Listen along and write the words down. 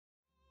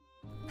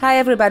Hi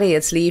everybody,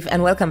 it's Leaf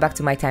and welcome back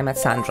to my time at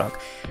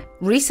Sandrock.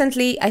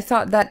 Recently, I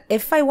thought that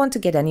if I want to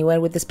get anywhere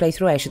with this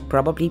playthrough, I should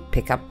probably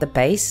pick up the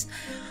pace.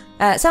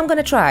 So I'm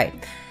gonna try.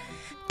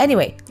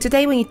 Anyway,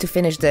 today we need to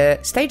finish the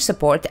stage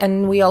support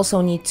and we also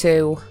need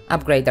to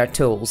upgrade our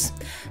tools.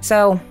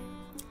 So,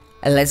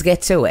 let's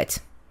get to it.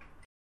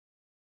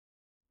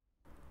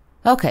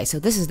 Okay, so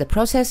this is the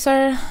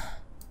processor.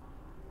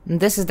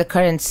 This is the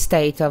current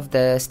state of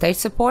the stage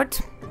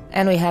support.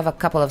 And we have a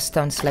couple of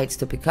stone slates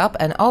to pick up,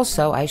 and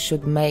also I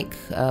should make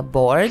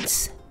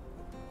boards.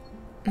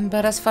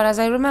 But as far as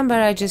I remember,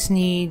 I just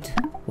need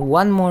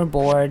one more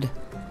board.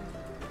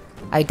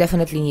 I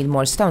definitely need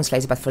more stone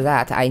slates, but for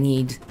that I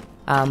need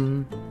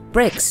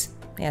bricks.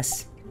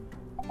 Yes.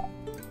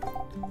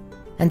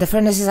 And the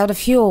furnace is out of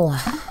fuel.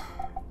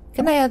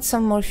 Can I add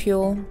some more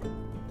fuel?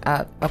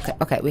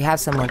 Okay, we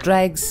have some more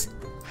dregs.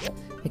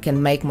 We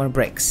can make more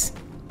bricks,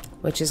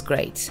 which is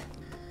great.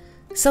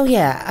 So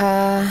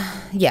yeah,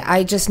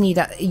 I just need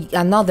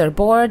another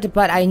board,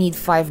 but I need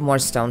 5 more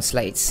stone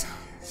slates.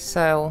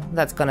 So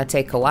that's gonna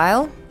take a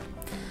while.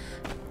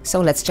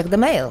 So let's check the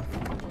mail.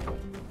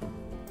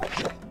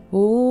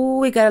 Ooh,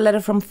 we got a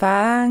letter from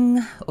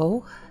Fang.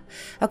 Oh,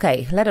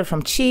 okay, letter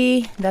from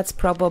Chi. That's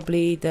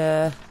probably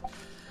the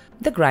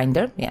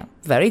grinder. Yeah,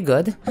 very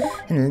good.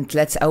 And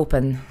let's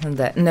open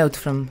the note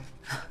from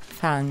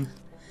Fang.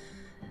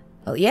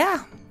 Well,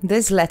 yeah,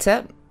 this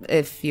letter,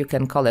 if you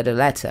can call it a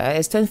letter,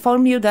 is to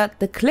inform you that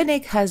the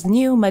clinic has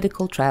new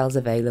medical trials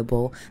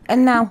available.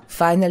 And now,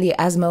 finally,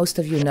 as most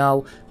of you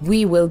know,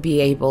 we will be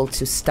able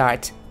to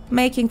start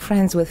making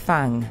friends with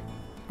Fang.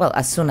 Well,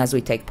 as soon as we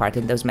take part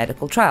in those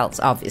medical trials,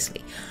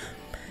 obviously.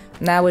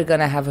 Now we're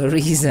gonna have a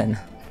reason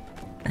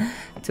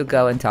to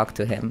go and talk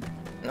to him.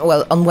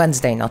 Well, on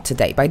Wednesday, not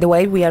today. By the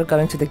way, we are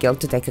going to the guild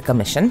to take a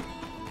commission.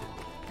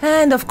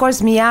 And of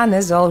course, Mian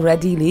is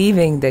already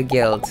leaving the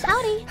guild.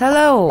 Howdy.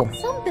 Hello.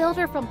 Some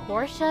builder from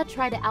Porsche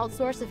tried to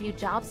outsource a few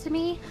jobs to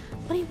me,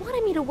 but he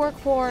wanted me to work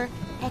for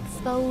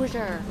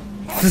Exposure.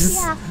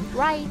 Yeah,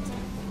 right.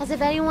 As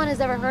if anyone has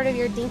ever heard of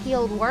your dinky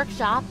old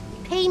workshop.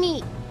 Pay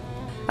me.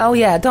 Oh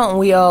yeah, don't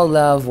we all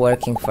love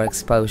working for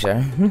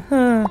Exposure?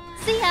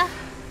 See ya.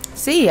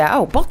 See ya.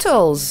 Oh,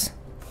 bottles.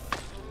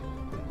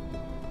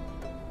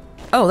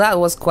 Oh, that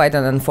was quite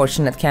an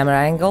unfortunate camera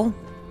angle.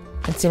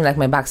 It seemed like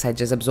my backside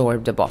just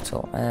absorbed the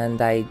bottle,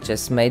 and I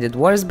just made it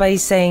worse by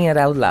saying it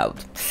out loud.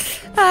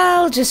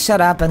 I'll just shut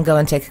up and go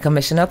and take a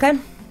commission, okay?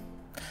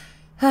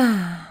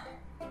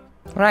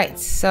 Right,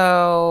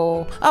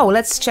 so... Oh,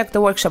 let's check the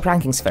workshop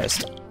rankings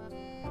first.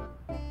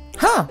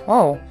 Huh,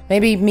 oh,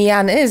 maybe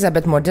Mian is a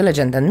bit more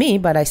diligent than me,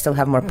 but I still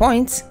have more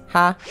points,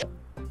 huh?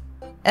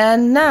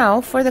 And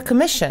now for the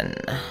commission.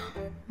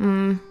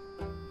 I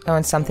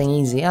want something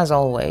easy, as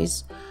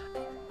always.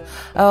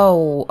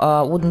 Oh,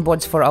 wooden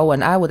boards for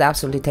Owen. I would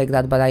absolutely take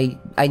that, but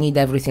I need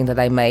everything that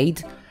I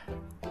made.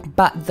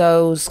 But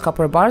those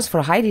copper bars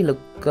for Heidi look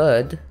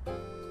good.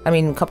 I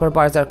mean, copper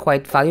bars are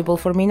quite valuable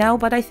for me now,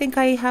 but I think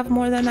I have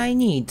more than I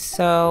need.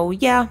 So,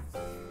 yeah,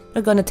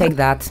 we're gonna take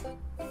that.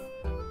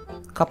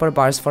 Copper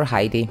bars for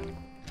Heidi.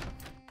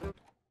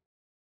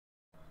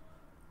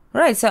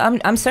 Right, so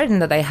I'm certain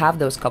that I have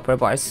those copper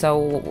bars,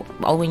 so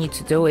all we need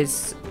to do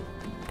is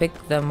pick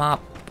them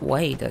up.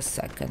 Wait a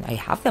second, I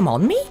have them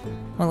on me?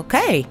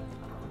 Okay.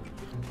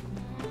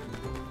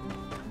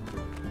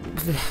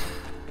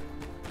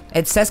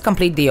 It says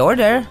complete the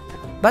order,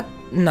 but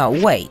no,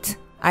 wait.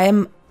 I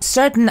am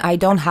certain I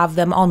don't have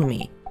them on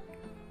me.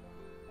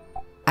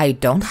 I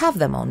don't have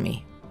them on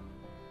me.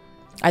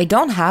 I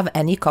don't have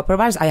any copper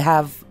bars. I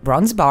have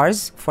bronze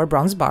bars, 4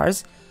 bronze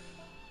bars,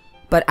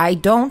 but I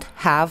don't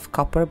have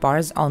copper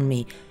bars on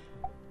me.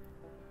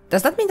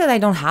 Does that mean that I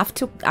don't have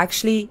to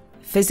actually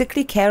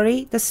physically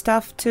carry the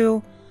stuff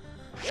to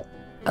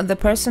the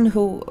person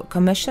who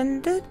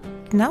commissioned it?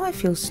 Now I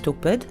feel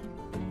stupid.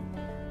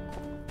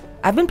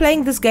 I've been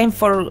playing this game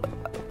for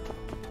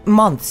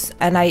months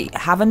and I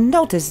haven't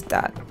noticed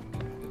that.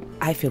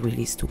 I feel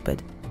really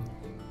stupid.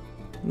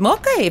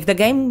 Okay, if the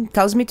game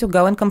tells me to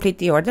go and complete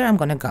the order, I'm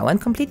gonna go and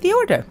complete the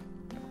order.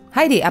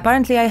 Heidi,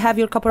 apparently I have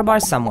your copper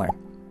bars somewhere.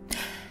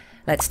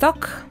 Let's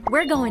talk.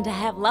 We're going to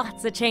have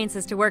lots of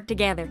chances to work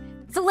together,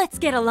 so let's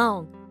get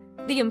along.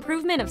 The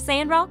improvement of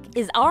Sandrock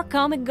is our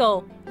common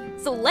goal,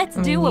 so let's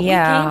do what we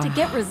can to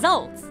get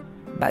results.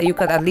 But you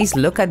could at least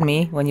look at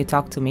me when you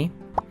talk to me.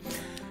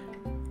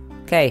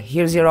 Okay,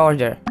 here's your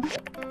order.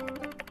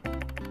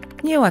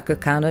 Knew I could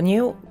count on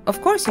you.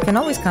 Of course, you can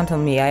always count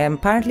on me. I am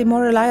apparently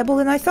more reliable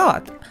than I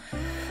thought.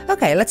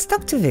 Okay, let's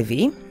talk to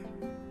Vivi.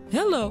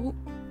 Hello.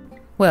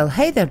 Well,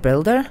 hey there,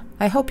 builder.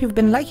 I hope you've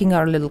been liking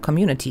our little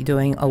community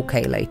doing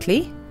okay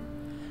lately.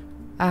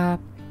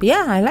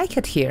 Yeah, I like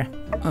it here.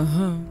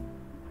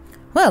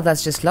 Well,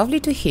 that's just lovely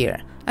to hear.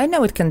 I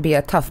know it can be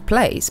a tough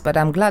place, but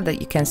I'm glad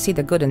that you can see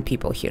the good in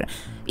people here,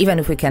 even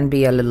if we can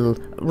be a little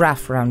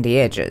rough around the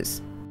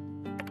edges.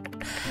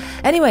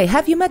 Anyway,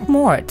 have you met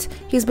Mort?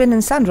 He's been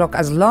in Sandrock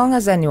as long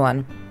as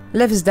anyone.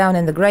 Lives down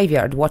in the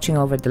graveyard watching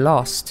over the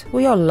lost.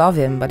 We all love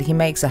him, but he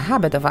makes a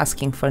habit of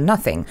asking for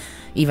nothing,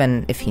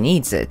 even if he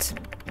needs it.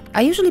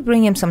 I usually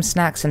bring him some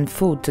snacks and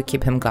food to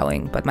keep him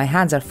going, but my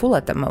hands are full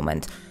at the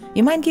moment.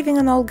 You mind giving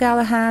an old gal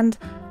a hand?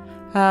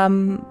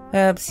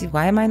 See,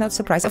 why am I not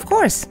surprised? Of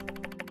course!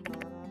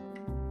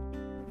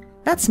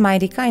 That's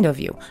mighty kind of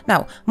you.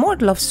 Now,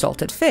 Mort loves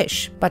salted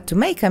fish, but to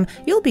make him,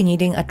 you'll be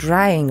needing a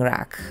drying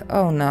rack.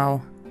 Oh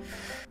no.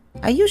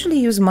 I usually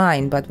use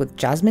mine, but with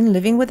Jasmine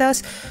living with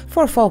us,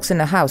 4 folks in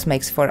the house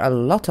makes for a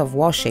lot of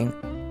washing.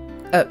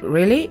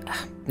 Really?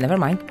 Never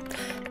mind.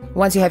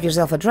 Once you have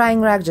yourself a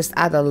drying rack, just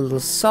add a little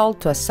salt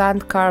to a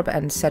sand carb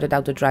and set it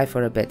out to dry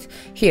for a bit.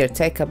 Here,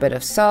 take a bit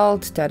of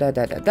salt,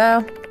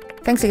 da-da-da-da-da.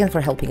 Thanks again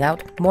for helping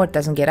out. Mort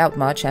doesn't get out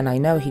much, and I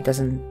know he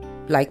doesn't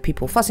like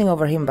people fussing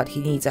over him, but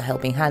he needs a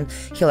helping hand.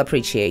 He'll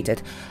appreciate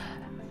it.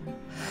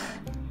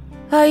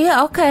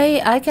 Yeah,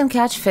 okay, I can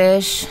catch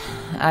fish.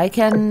 I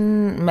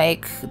can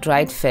make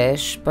dried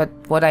fish, but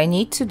what I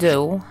need to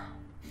do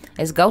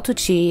is go to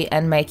Chi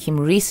and make him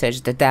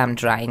research the damn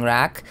drying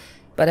rack.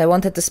 But I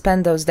wanted to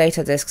spend those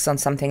data disks on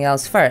something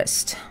else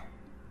first.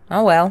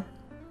 Oh well.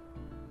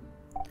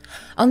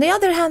 On the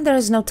other hand, there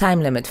is no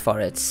time limit for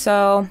it,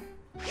 so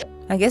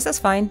I guess that's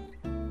fine.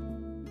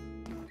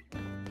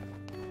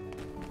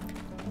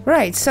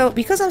 Right, so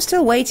because I'm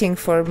still waiting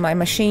for my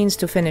machines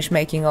to finish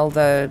making all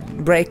the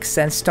bricks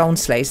and stone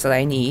slates that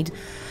I need,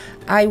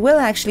 I will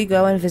actually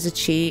go and visit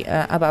Chi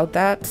about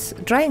that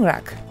drying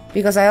rack.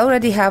 Because I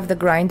already have the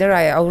grinder,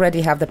 I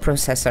already have the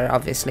processor,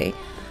 obviously.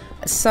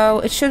 So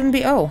it shouldn't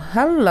be... Oh,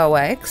 hello,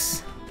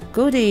 X.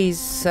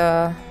 Goodies,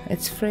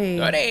 it's free.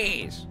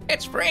 Goodies!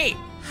 It's free!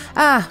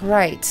 Ah,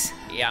 right.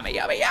 Yummy,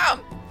 yummy, yum!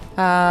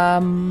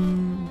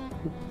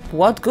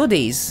 What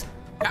goodies?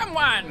 Come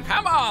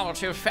all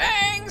to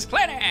Fang's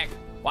Clinic!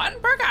 1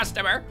 per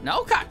customer,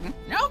 no cutting,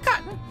 no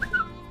cutting.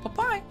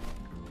 Bye-bye.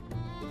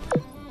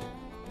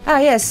 Ah,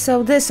 yes,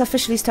 so this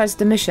officially starts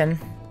the mission.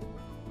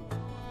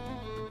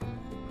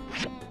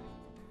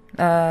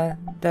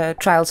 The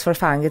trials for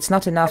Fang. It's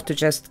not enough to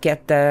just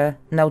get the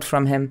note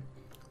from him.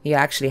 You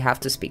actually have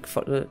to speak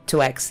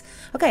to X.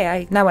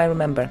 Okay, now I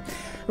remember.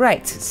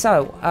 Right,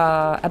 so,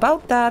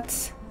 about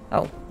that...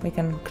 Oh, we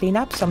can clean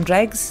up some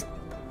dregs.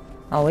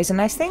 Always a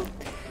nice thing.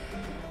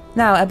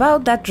 Now,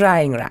 about that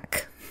drying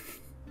rack.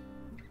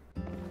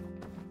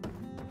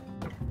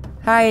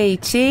 Hi,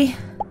 Chi.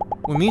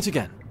 We meet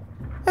again.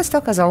 Let's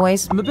talk as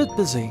always. I'm a bit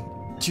busy.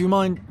 Do you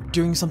mind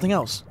doing something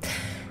else?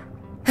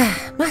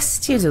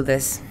 Must you do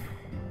this?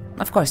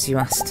 Of course you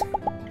must.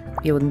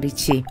 You wouldn't be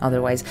Chi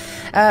otherwise.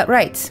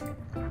 Right.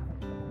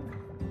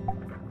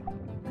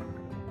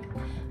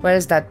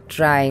 Where's that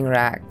drying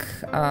rack?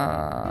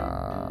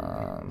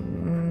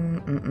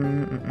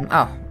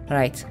 Oh,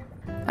 right.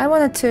 I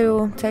wanted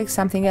to take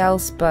something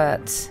else,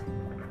 but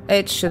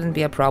it shouldn't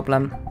be a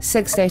problem.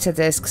 6 data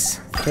disks,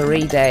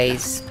 3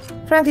 days.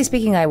 Frankly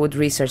speaking, I would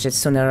research it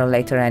sooner or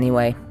later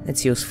anyway.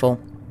 It's useful.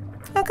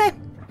 Okay.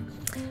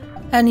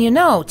 And you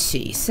know,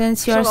 Chi,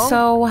 since you're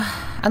so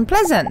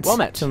unpleasant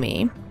to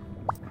me,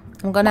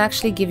 I'm gonna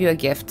actually give you a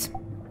gift.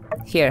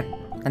 Here,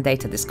 a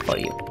data disk for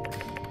you.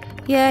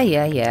 Yeah.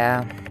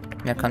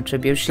 Your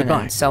contribution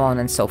and so on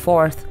and so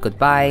forth.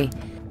 Goodbye.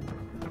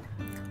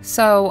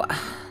 So,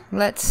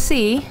 let's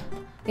see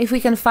if we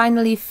can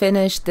finally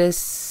finish this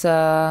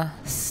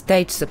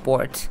stage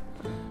support.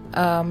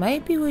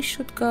 Maybe we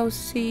should go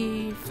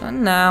see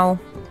Fun now.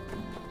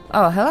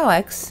 Oh, hello,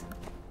 X.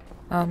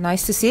 Oh,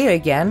 nice to see you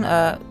again.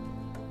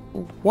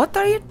 What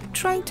are you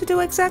trying to do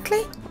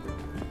exactly?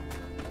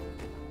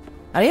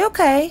 Are you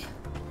okay?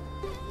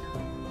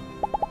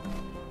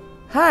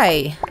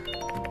 Hi.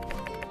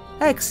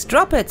 X,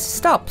 drop it.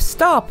 Stop.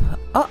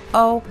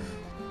 Uh-oh.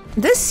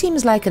 This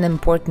seems like an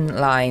important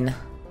line.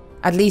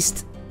 At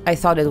least, I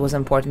thought it was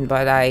important,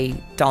 but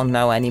I don't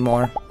know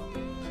anymore.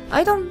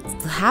 I don't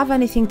have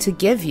anything to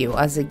give you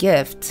as a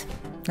gift.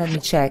 Let me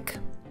check.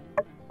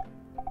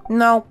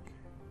 No.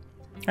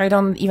 I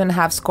don't even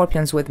have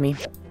scorpions with me.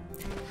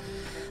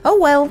 Oh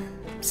well,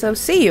 so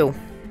see you.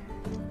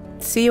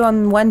 See you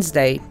on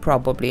Wednesday,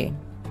 probably.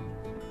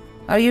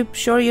 Are you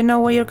sure you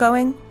know where you're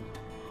going?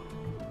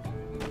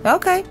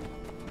 Okay.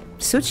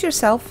 Suit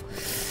yourself.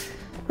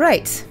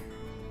 Right.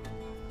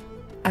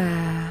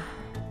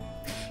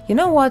 You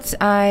know what?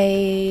 I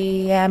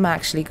am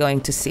actually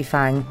going to see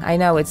Fang. I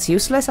know it's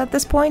useless at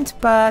this point,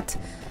 but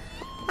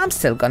I'm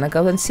still gonna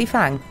go and see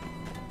Fang.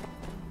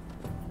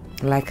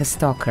 Like a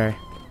stalker.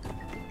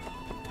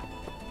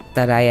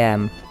 That I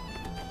am.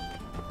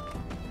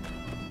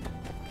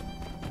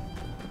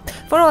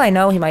 For all I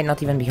know, he might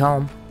not even be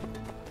home.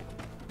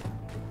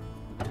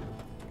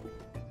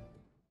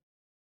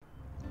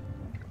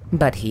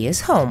 But he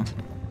is home.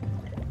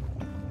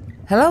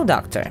 Hello,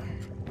 Doctor.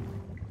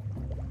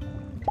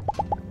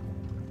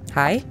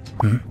 Hi?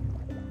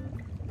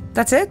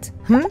 That's it?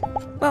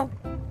 Well...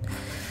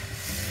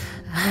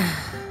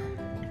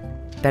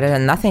 better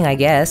than nothing, I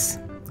guess.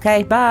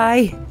 Okay,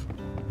 bye!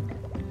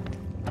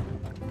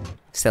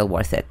 Still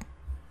worth it.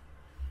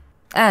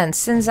 And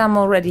since I'm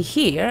already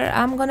here,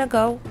 I'm gonna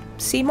go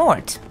see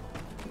Mort.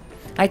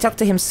 I talk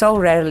to him so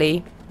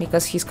rarely,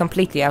 because he's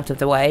completely out of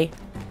the way.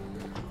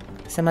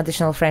 Some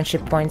additional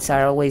friendship points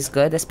are always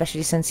good,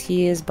 especially since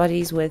he is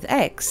buddies with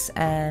X,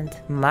 and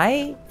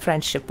my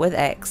friendship with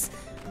X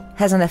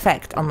has an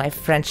effect on my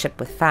friendship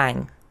with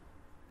Fang.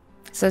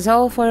 So it's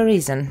all for a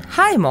reason.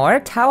 Hi,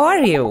 Mort, how are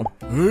you?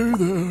 Hey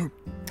there.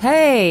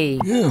 Hey!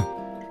 Yeah.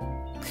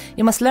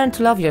 You must learn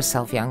to love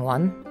yourself, young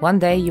one. One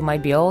day you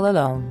might be all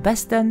alone,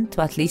 best then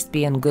to at least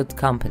be in good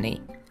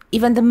company.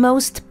 Even the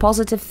most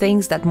positive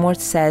things that Mort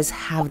says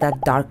have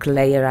that dark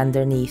layer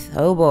underneath.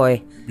 Oh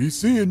boy. Be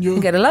seeing you.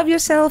 You gotta love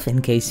yourself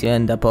in case you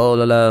end up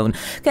all alone.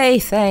 Okay,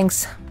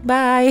 thanks.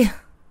 Bye.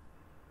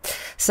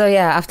 So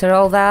yeah, after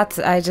all that,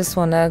 I just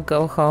wanna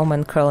go home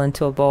and curl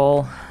into a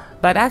ball.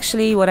 But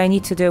actually, what I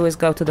need to do is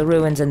go to the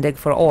ruins and dig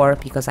for ore,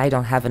 because I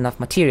don't have enough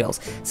materials.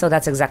 So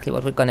that's exactly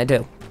what we're gonna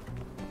do.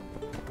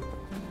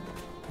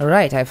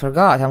 Alright, I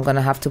forgot. I'm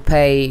gonna have to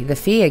pay the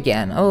fee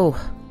again. Oh.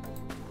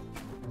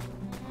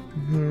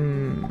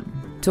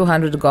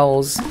 200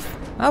 goals.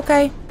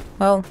 Okay,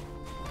 well,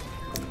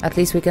 at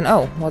least we can...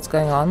 Oh, what's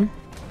going on?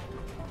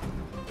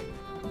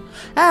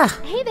 Ah!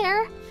 Hey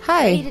there!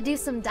 Hi! Ready to do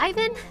some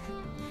diving?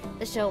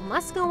 The show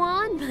must go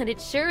on, but it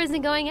sure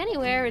isn't going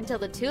anywhere until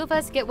the two of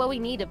us get what we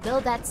need to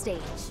build that stage.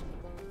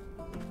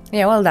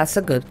 Yeah, well, that's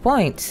a good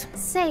point.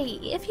 Say,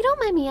 if you don't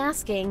mind me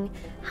asking,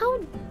 how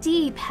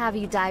deep have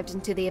you dived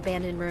into the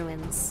abandoned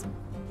ruins?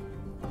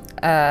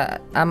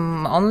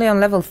 I'm only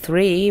on level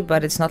 3,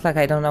 but it's not like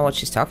I don't know what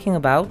she's talking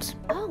about.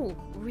 Oh,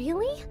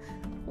 really?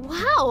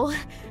 Wow!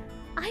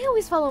 I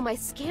always follow my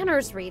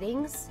scanner's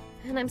readings,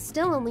 and I'm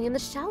still only in the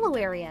shallow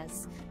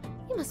areas.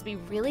 You must be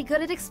really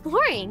good at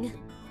exploring.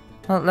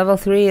 Well, level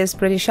 3 is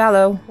pretty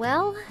shallow.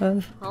 Well,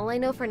 all I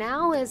know for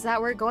now is that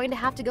we're going to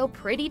have to go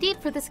pretty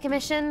deep for this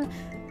commission.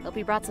 Hope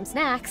you brought some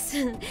snacks.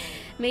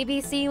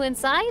 Maybe see you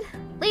inside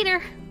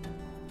later.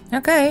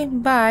 Okay,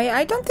 bye.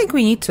 I don't think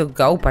we need to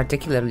go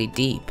particularly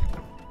deep.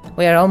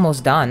 We are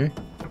almost done.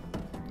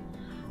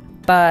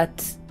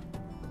 But...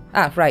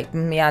 Ah, right,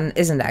 Mian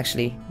isn't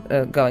actually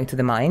going to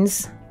the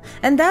mines.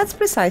 And that's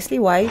precisely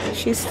why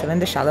she's still in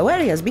the shallow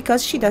areas,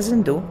 because she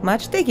doesn't do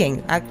much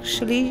digging.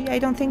 Actually, I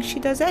don't think she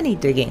does any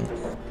digging.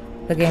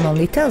 The game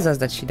only tells us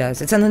that she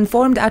does. It's an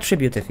informed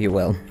attribute, if you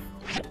will.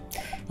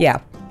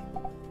 Yeah.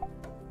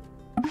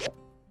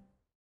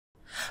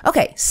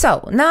 Okay,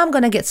 so now I'm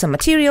gonna get some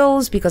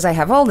materials, because I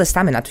have all the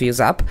stamina to use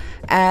up,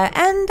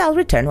 and I'll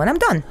return when I'm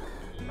done.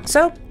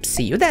 So,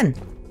 see you then.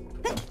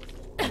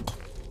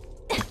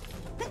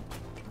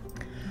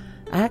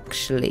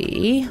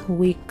 Actually,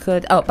 we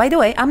could... Oh, by the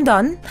way, I'm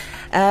done.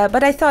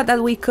 But I thought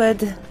that we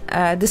could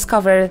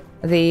discover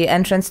the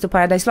entrance to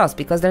Paradise Lost,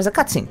 because there's a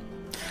cutscene.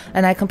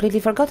 And I completely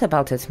forgot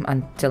about it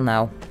until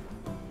now.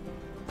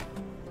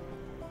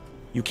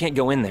 You can't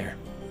go in there.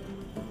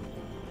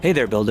 Hey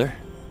there, Builder.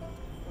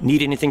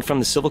 Need anything from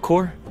the Civil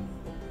Corps?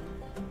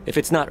 If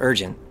it's not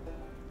urgent,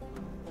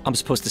 I'm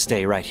supposed to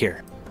stay right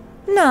here.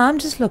 No, I'm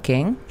just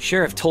looking.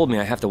 Sheriff told me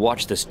I have to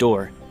watch this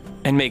door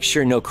and make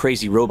sure no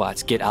crazy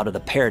robots get out of the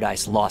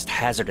Paradise Lost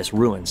hazardous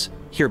ruins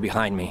here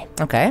behind me.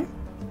 Okay.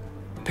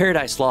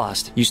 Paradise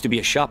Lost used to be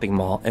a shopping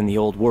mall in the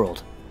old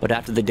world, but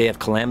after the Day of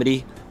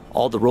Calamity,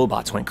 all the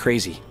robots went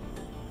crazy.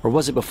 Or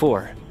was it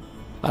before?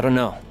 I don't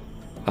know.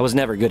 I was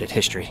never good at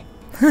history.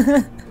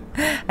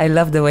 I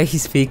love the way he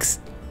speaks.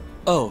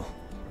 Oh,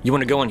 you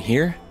want to go in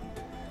here?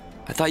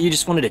 I thought you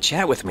just wanted to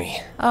chat with me.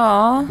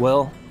 Aww.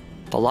 Well,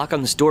 the lock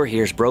on this door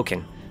here is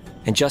broken,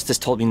 and Justice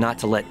told me not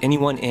to let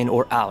anyone in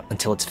or out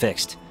until it's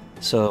fixed.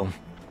 So,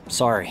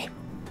 sorry.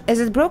 Is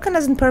it broken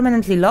as in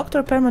permanently locked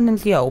or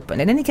permanently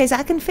open? In any case,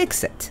 I can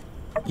fix it.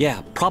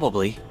 Yeah,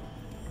 probably.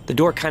 The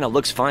door kind of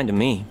looks fine to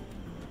me,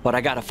 but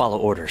I gotta follow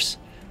orders.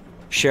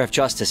 Sheriff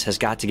Justice has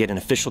got to get an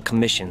official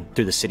commission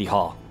through the City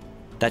Hall.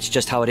 That's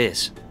just how it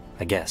is,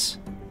 I guess.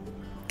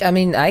 I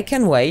mean, I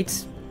can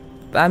wait.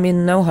 I'm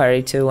in no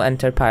hurry to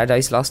enter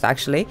Paradise Lost,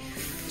 actually.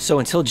 So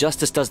until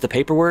Justice does the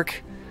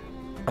paperwork,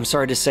 I'm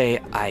sorry to say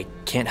I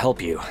can't help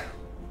you.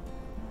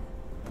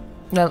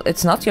 Well,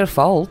 it's not your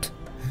fault.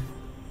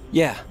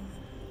 Yeah,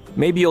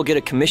 maybe you'll get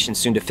a commission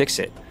soon to fix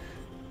it.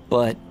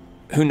 But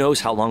who knows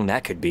how long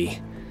that could be.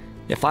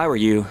 If I were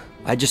you,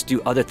 I'd just do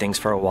other things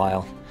for a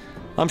while.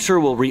 I'm sure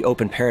we'll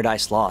reopen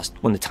Paradise Lost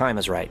when the time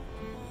is right.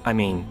 I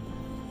mean,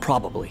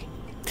 probably.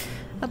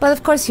 But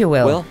of course you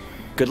will. Well,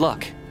 good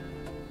luck.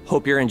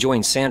 Hope you're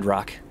enjoying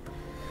Sandrock.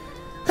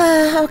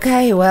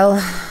 Okay,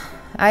 well,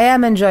 I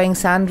am enjoying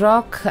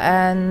Sandrock,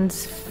 and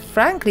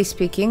frankly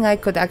speaking, I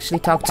could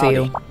actually talk to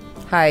you.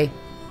 Hi.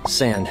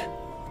 Sand.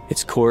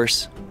 It's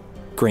coarse,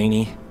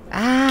 grainy,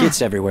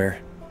 gets everywhere.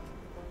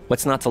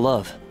 What's not to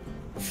love?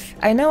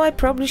 I know I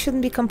probably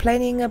shouldn't be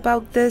complaining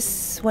about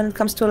this when it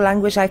comes to a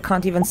language I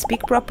can't even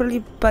speak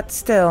properly, but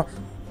still,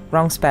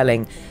 wrong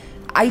spelling.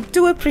 I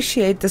do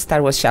appreciate the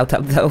Star Wars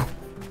shout-out, though.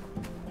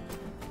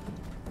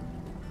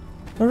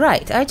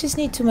 Right, I just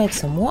need to make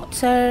some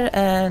water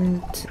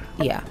and...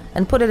 yeah,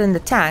 and put it in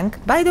the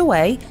tank. By the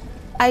way,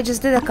 I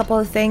just did a couple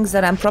of things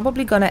that I'm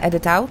probably gonna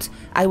edit out.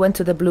 I went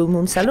to the Blue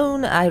Moon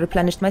Saloon, I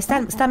replenished my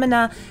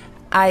stamina,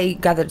 I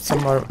gathered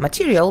some more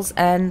materials,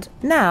 and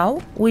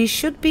now we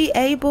should be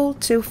able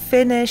to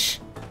finish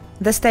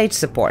the stage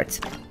support.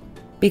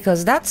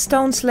 Because that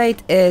stone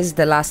slate is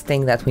the last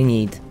thing that we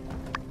need.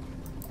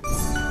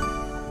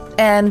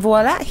 And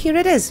voila, here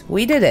it is.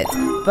 We did it.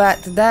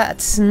 But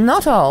that's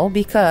not all,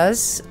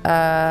 because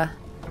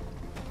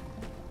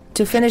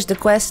to finish the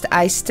quest,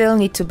 I still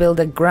need to build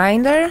a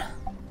grinder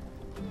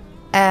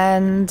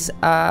and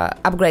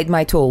upgrade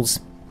my tools.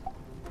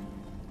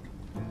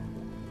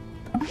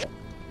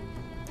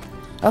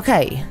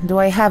 Okay, do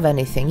I have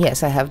anything?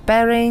 Yes, I have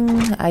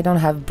bearing. I don't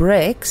have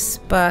bricks,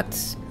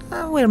 but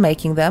we're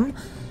making them.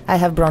 I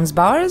have bronze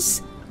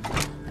bars,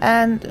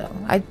 and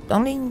I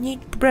only need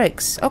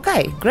bricks.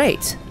 Okay,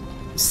 great.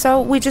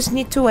 So we just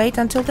need to wait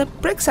until the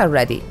bricks are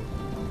ready.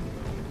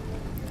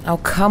 Oh,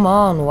 come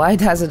on, why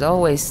does it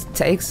always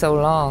take so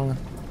long?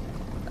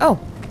 Oh,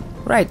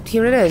 right,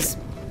 here it is.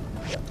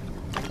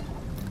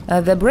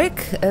 The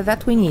brick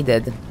that we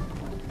needed.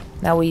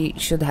 Now we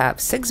should have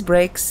 6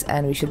 bricks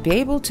and we should be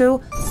able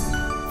to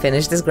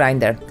finish this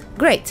grinder.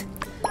 Great.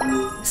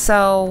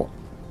 So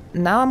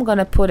now I'm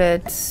gonna put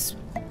it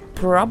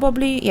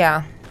probably,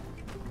 yeah,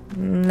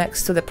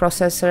 next to the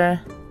processor,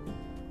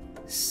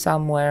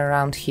 somewhere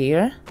around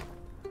here.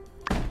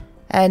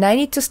 And I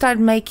need to start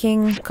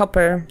making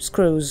copper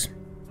screws.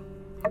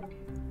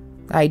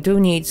 I do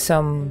need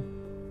some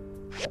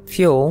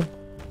fuel.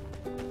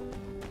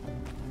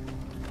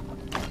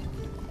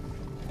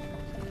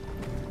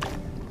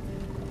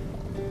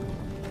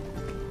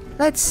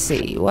 Let's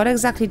see, what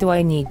exactly do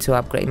I need to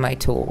upgrade my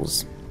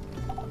tools?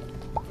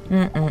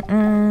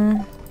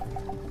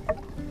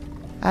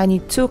 I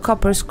need 2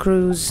 copper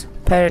screws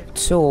per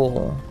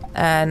tool,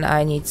 and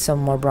I need some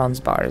more bronze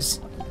bars.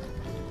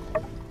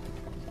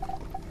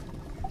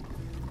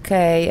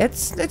 Okay,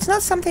 it's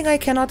not something I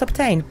cannot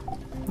obtain.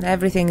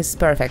 Everything is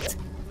perfect.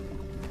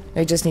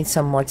 I just need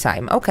some more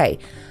time. Okay.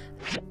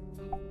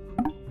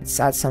 Let's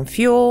add some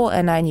fuel,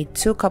 and I need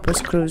 2 copper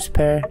screws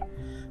per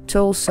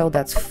tool, so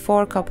that's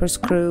 4 copper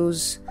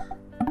screws.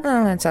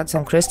 Let's add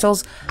some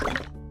crystals.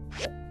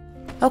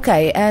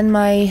 Okay, and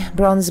my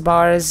bronze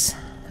bars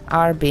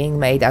are being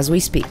made as we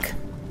speak.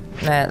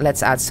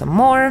 Let's add some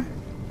more.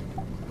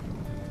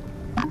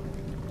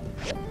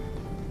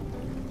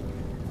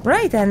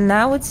 Right, and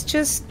now it's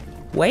just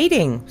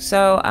waiting.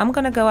 So I'm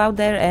gonna go out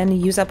there and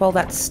use up all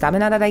that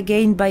stamina that I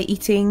gained by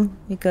eating,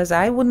 because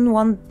I wouldn't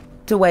want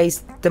to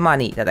waste the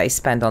money that I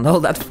spent on all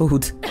that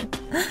food.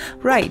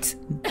 Right.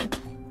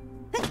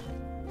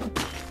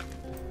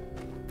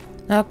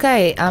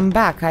 Okay, I'm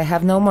back. I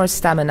have no more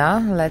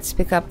stamina. Let's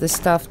pick up the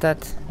stuff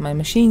that my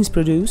machines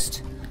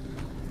produced.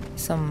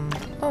 Some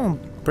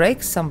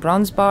bricks, some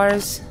bronze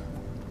bars.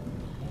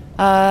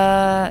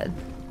 Are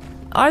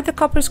the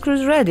copper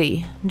screws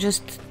ready?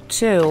 Just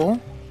 2.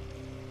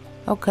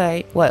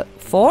 Okay, well,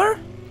 4?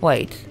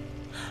 Wait.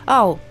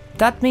 Oh,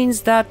 that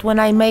means that when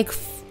I make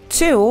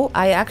 2,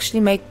 I actually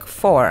make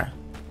 4.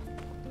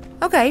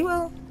 Okay,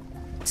 well,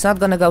 it's not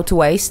gonna go to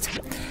waste.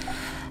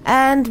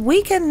 And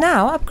we can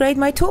now upgrade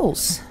my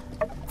tools.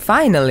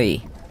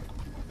 Finally.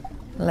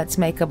 Let's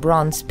make a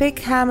bronze pick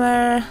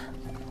hammer.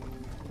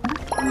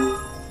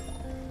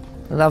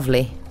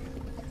 Lovely.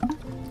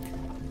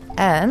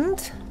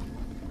 And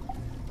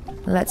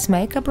let's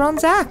make a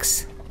bronze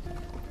axe.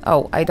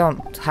 Oh, I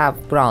don't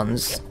have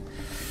bronze.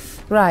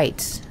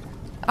 Right.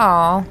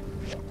 Aw.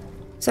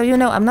 So, you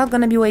know, I'm not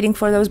gonna be waiting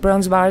for those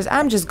bronze bars.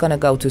 I'm just gonna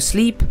go to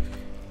sleep.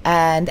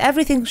 And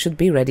everything should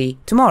be ready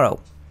tomorrow.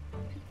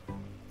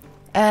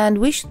 And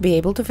we should be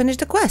able to finish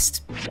the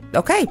quest.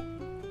 Okay.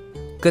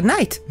 Good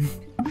night.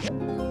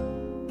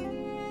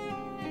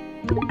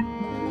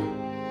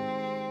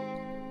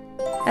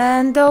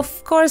 And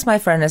of course my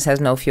furnace has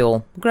no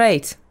fuel.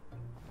 Great.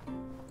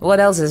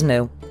 What else is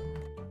new?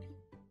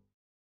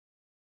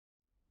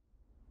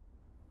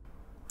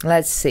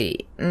 Let's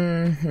see.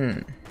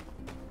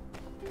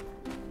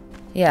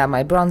 Yeah,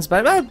 my bronze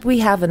bar. Well, we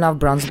have enough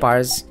bronze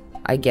bars,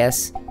 I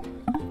guess.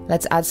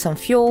 Let's add some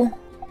fuel.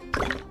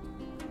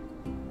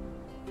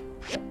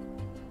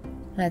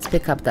 Let's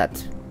pick up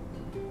that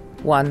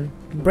 1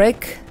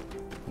 brick.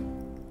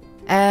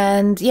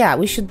 And yeah,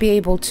 we should be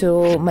able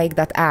to make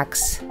that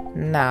axe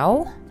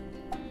now.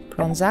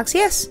 Bronze axe,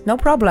 yes, no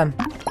problem.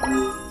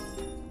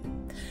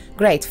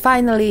 Great,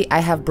 finally I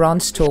have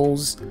bronze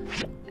tools.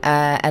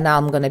 And now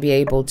I'm gonna be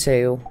able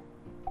to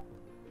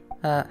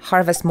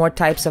harvest more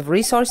types of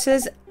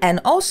resources. And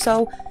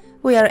also,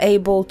 we are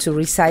able to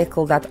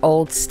recycle that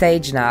old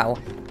stage now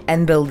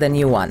and build a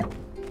new one.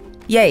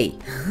 Yay!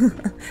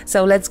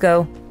 So let's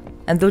go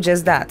and do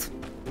just that.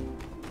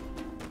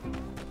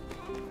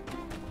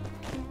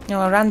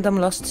 A random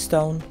lost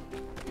stone.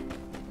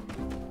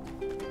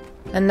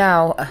 And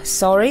now,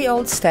 sorry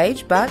old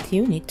stage, but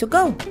you need to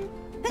go.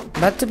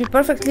 But to be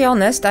perfectly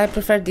honest, I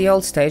prefer the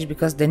old stage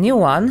because the new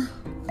one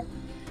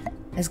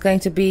is going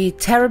to be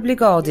terribly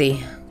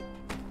gaudy.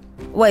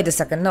 Wait a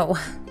second, no.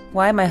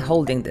 Why am I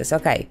holding this?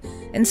 Okay.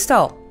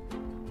 Install.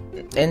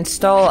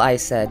 Install, I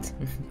said.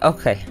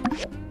 Okay.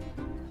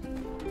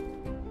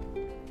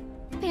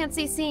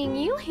 Fancy seeing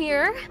you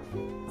here.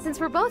 Since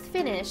we're both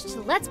finished,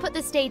 let's put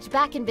the stage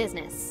back in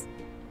business.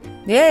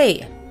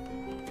 Yay!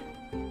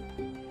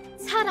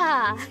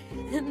 Ta-da!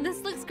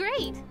 This looks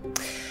great.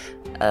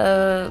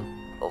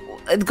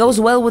 It goes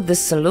well with the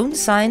saloon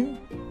sign,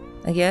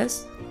 I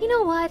guess. You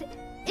know what?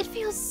 It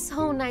feels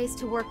so nice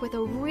to work with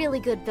a really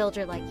good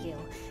builder like you.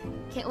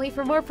 Can't wait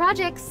for more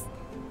projects.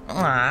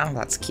 Ah,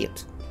 that's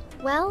cute.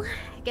 Well,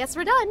 I guess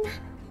we're done.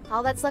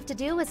 All that's left to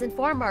do is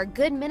inform our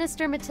good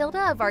Minister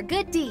Matilda of our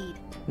good deed.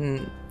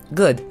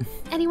 Good.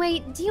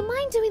 Anyway, do you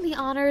mind doing the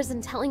honors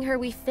and telling her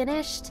we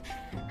finished?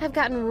 I've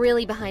gotten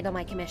really behind on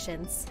my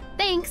commissions.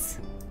 Thanks!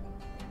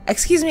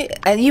 Excuse me,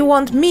 and you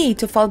want me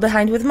to fall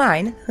behind with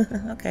mine?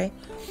 Okay.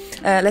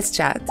 Let's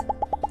chat.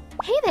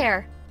 Hey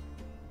there!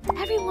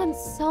 Everyone's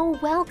so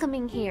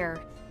welcoming here.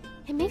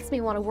 It makes me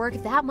want to work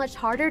that much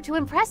harder to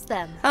impress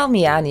them. Oh,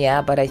 Mian,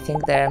 yeah, but I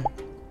think they're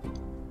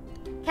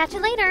Catch you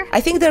later.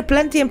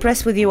 plenty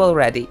impressed with you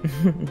already.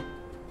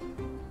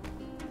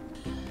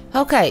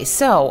 Okay,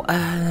 so,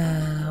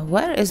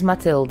 where is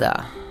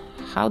Matilda?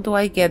 How do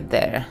I get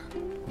there?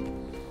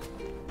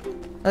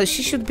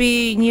 She should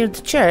be near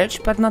the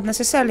church, but not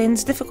necessarily, and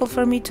it's difficult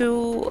for me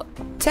to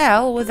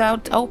tell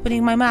without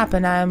opening my map,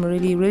 and I'm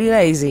really, really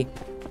lazy.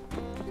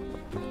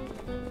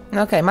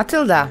 Okay,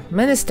 Matilda,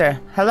 Minister,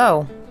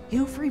 hello.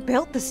 You've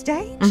rebuilt the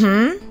stage?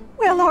 Mm-hmm.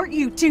 Well, aren't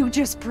you two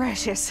just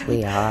precious?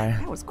 We are.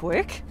 That was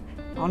quick.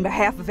 On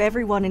behalf of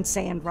everyone in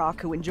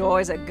Sandrock who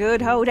enjoys a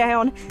good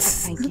hoedown,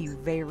 thank you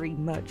very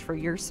much for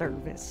your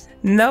service.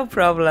 No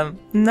problem.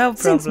 No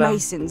problem. Since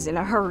Mason's in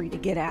a hurry to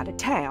get out of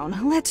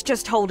town, let's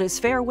just hold his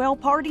farewell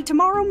party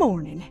tomorrow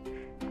morning.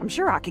 I'm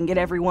sure I can get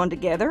everyone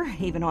together,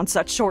 even on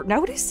such short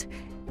notice.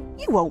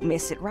 You won't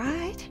miss it,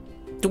 right?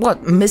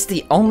 What, miss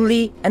the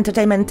only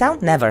entertainment in town?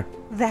 Never.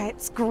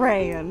 That's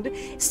grand.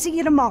 See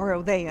you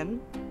tomorrow, then.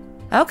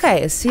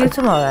 Okay, see you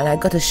tomorrow, and I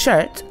got a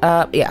shirt.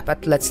 Yeah,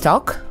 but let's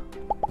talk.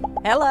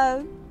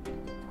 Hello.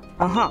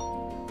 Uh-huh.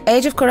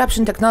 Age of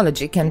corruption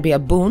technology can be a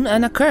boon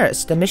and a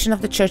curse. The mission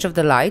of the Church of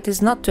the Light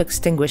is not to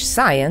extinguish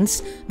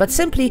science, but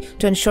simply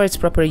to ensure its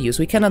proper use.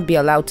 We cannot be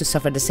allowed to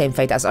suffer the same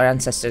fate as our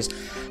ancestors.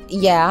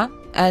 Yeah,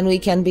 and we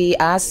can be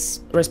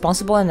as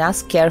responsible and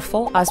as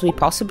careful as we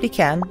possibly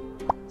can.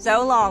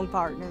 So long,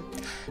 partner.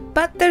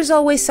 But there's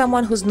always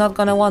someone who's not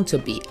gonna want to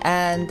be,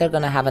 and they're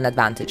gonna have an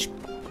advantage.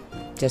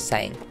 Just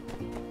saying.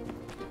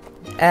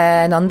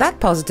 And on that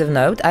positive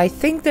note, I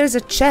think there's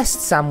a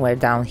chest somewhere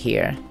down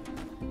here.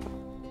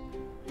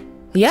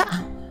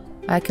 Yeah,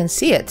 I can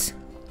see it.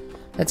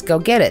 Let's go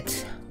get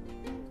it.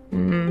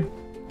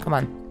 Come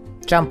on,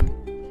 jump.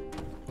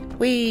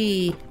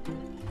 Whee!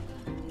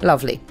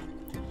 Lovely.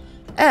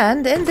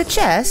 And in the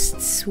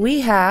chests,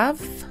 we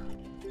have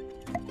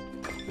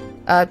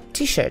a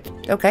t-shirt.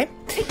 Okay.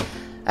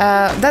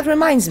 That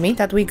reminds me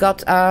that we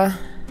got a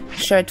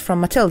shirt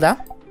from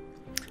Matilda.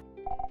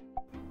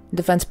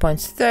 Defense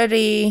points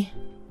 30.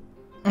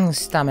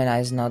 Stamina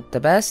is not the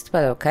best,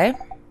 but okay.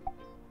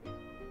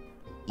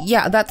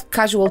 Yeah, that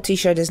casual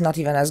t-shirt is not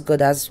even as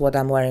good as what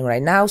I'm wearing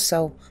right now,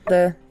 so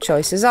the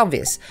choice is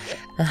obvious.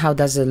 And how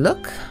does it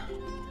look?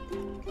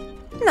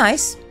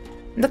 Nice.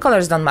 The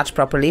colors don't match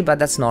properly, but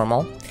that's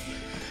normal.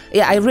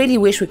 Yeah, I really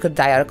wish we could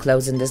dye our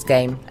clothes in this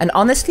game. And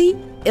honestly,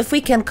 if we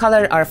can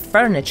color our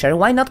furniture,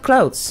 why not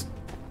clothes?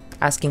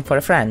 Asking for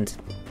a friend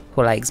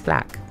who likes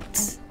black.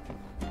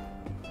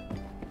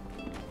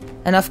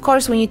 And of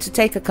course, we need to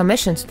take a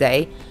commission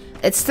today.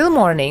 It's still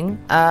morning.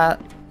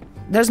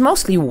 There's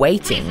mostly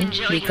waiting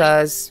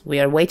because we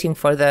are waiting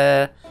for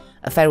the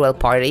farewell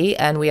party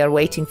and we are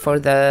waiting for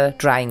the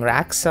drying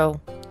rack,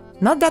 so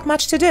not that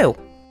much to do.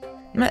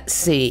 Let's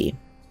see.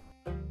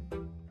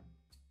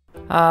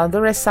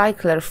 The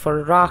recycler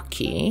for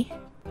Rocky.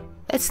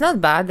 It's not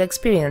bad, the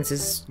experience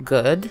is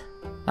good.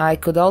 I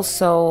could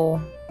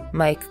also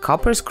make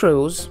copper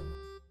screws.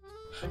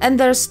 And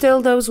there's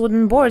still those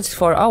wooden boards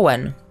for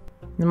Owen.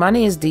 The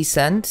money is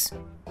decent.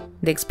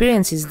 The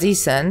experience is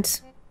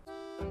decent.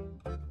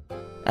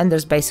 And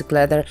there's basic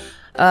leather.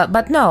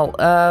 But no,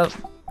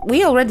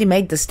 we already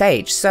made the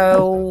stage,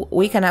 so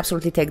we can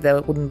absolutely take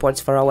the wooden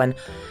boards for Owen.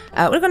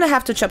 We're gonna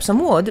have to chop some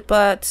wood,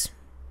 but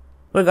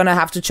we're gonna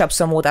have to chop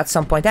some wood at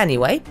some point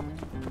anyway.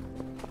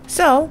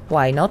 So,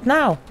 why not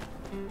now?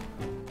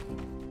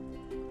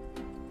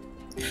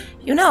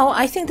 You know,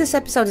 I think this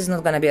episode is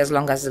not gonna be as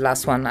long as the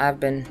last one. I've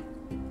been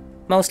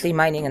mostly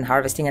mining and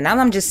harvesting, and now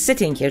I'm just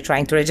sitting here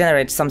trying to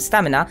regenerate some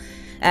stamina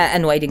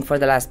and waiting for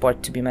the last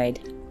board to be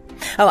made.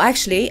 Oh,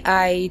 actually,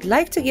 I'd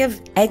like to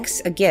give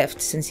X a gift,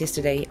 since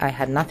yesterday I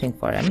had nothing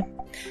for him.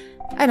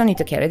 I don't need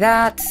to carry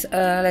that.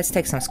 Let's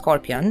take some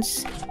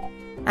scorpions.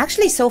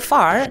 Actually, so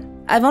far,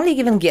 I've only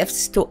given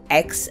gifts to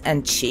X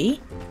and Chi.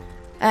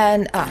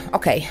 And,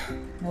 okay,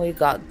 we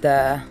got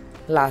the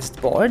last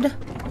board.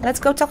 Let's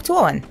go talk to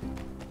Owen.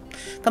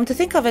 Come to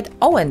think of it,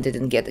 Owen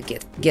didn't get a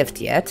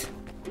gift yet.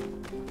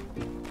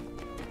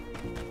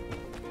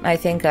 I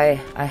think I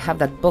have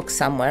that book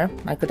somewhere.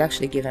 I could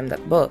actually give him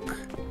that book.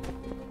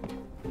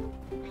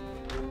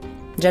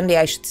 Generally,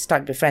 I should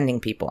start befriending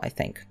people, I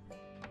think.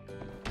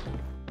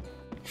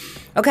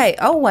 Okay,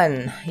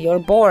 Owen, your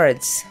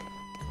boards.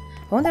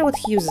 I wonder what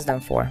he uses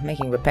them for.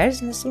 Making repairs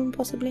in the scene,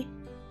 possibly?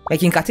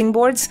 Making cutting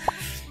boards?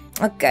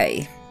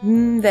 Okay,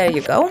 there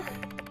you go.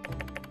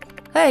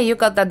 Hey, you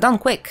got that done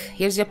quick.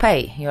 Here's your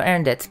pay. You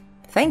earned it.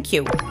 Thank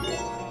you.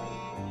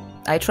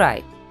 I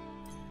try.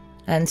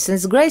 And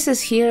since Grace is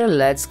here,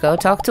 let's go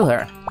talk to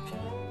her.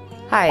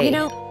 Hi. You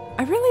know,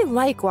 I really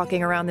like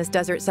walking around this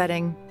desert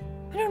setting.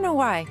 I don't know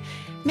why.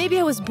 Maybe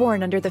I was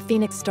born under the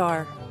Phoenix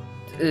Star.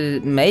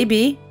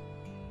 Maybe.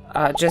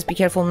 Just be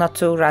careful not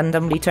to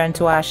randomly turn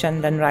to ash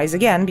and then rise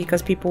again,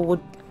 because people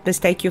would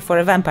mistake you for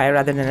a vampire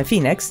rather than a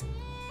phoenix.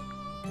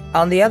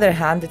 On the other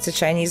hand, it's a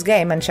Chinese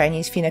game, and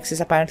Chinese phoenixes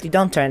apparently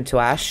don't turn to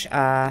ash.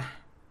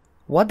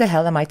 What the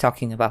hell am I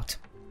talking about?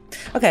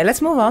 Okay,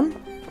 let's move on.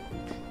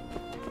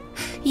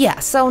 Yeah,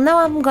 so now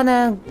I'm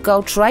gonna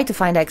go try to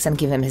find X and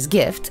give him his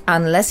gift,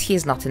 unless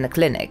he's not in the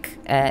clinic.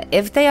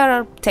 If they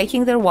are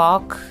taking their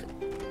walk,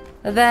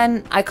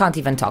 then I can't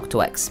even talk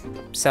to X.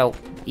 So,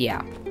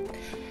 yeah.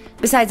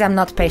 Besides, I'm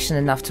not patient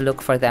enough to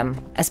look for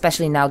them,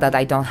 especially now that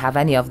I don't have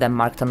any of them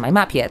marked on my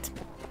map yet.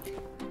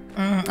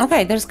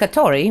 Okay, there's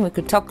Katori. We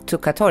could talk to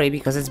Katori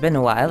because it's been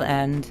a while,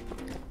 and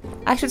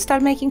I should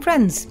start making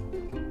friends.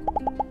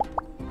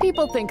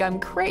 People think I'm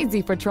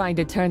crazy for trying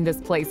to turn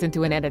this place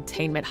into an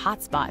entertainment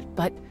hotspot,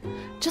 but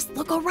just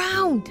look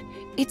around.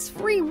 It's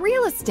free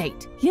real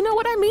estate. You know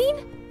what I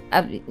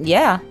mean?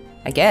 Yeah,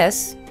 I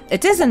guess.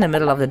 It is in the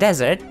middle of the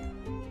desert.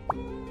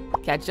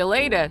 Catch you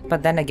later.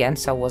 But then again,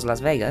 so was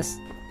Las Vegas.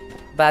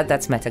 But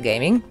that's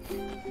metagaming.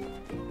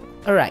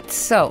 Alright,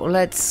 so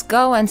let's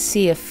go and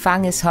see if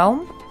Fang is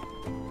home.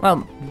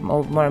 Well,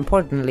 more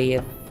importantly,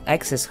 if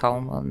X is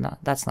home. Well, no,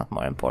 that's not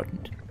more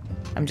important.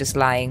 I'm just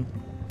lying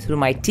through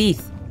my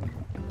teeth.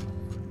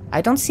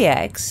 I don't see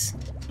X.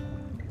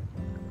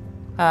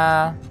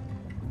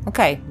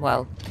 Okay,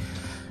 well,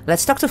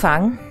 let's talk to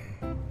Fang.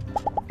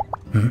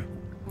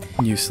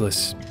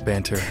 Useless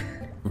banter.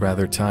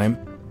 Rather time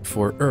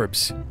for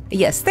herbs.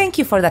 Yes, thank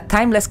you for that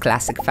timeless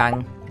classic,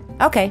 Fang.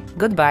 Okay,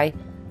 goodbye.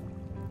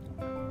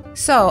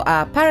 So,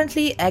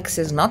 apparently X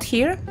is not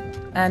here,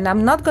 and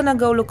I'm not gonna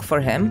go look for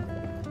him.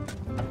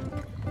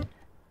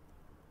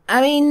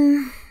 I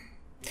mean,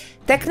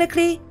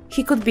 technically,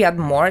 he could be at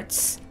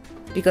Mort's,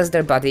 because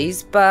they're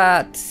buddies,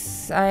 but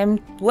I'm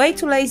way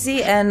too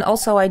lazy, and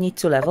also I need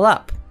to level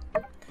up.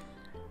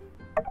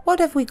 What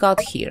have we got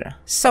here?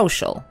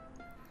 Social.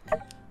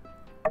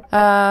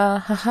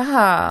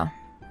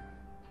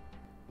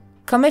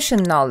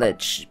 Commission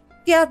knowledge.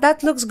 Yeah,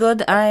 that looks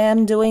good. I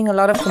am doing a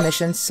lot of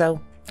commissions, so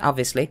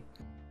obviously.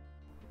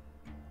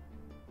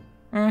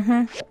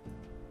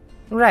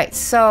 Right,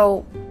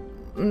 so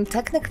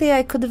technically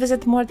I could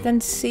visit Mort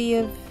and see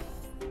if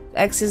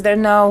X is there.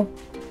 No.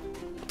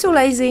 Too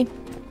lazy.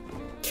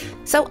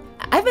 So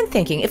I've been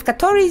thinking, if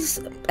Katori's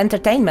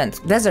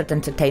desert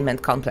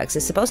entertainment complex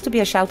is supposed to be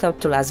a shout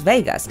out to Las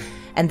Vegas,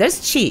 and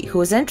there's Chi,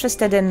 who is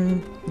interested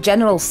in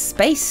general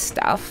space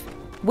stuff,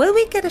 will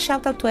we get a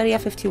shout out to Area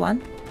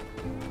 51?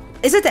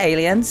 Is it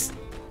aliens?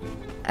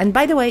 And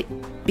by the way,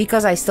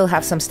 because I still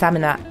have some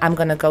stamina, I'm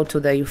gonna go to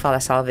the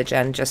Eufaula salvage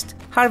and just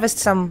harvest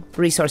some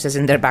resources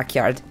in their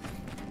backyard.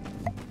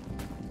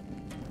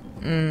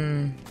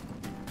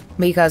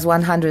 Because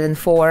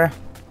 104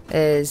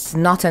 is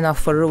not enough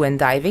for ruin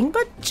diving,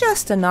 but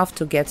just enough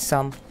to get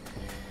some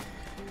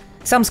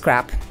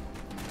scrap.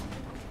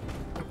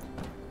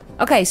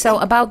 Okay, so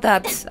about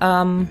that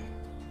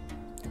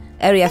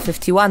Area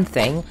 51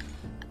 thing,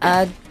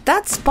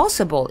 that's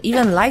possible,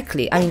 even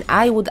likely. I mean,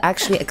 I would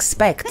actually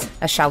expect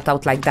a shout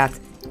out like that,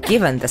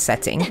 given the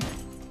setting.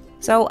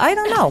 So, I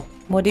don't know.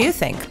 What do you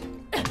think?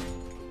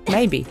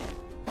 Maybe.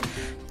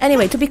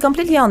 Anyway, to be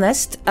completely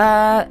honest,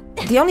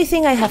 the only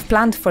thing I have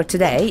planned for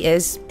today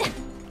is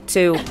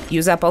to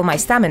use up all my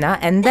stamina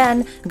and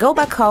then go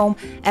back home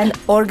and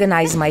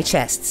organize my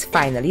chests,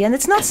 finally. And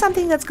it's not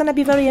something that's gonna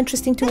be very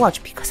interesting to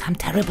watch, because I'm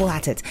terrible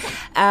at it.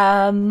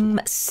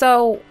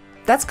 So,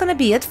 that's gonna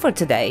be it for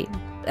today.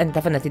 And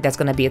definitely that's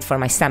gonna be it for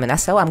my stamina,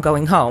 so I'm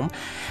going home.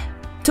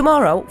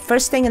 Tomorrow,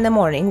 first thing in the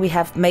morning, we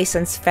have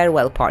Mason's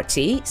farewell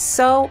party,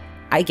 so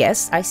I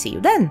guess I see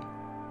you then.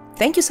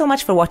 Thank you so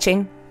much for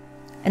watching,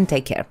 and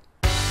take care.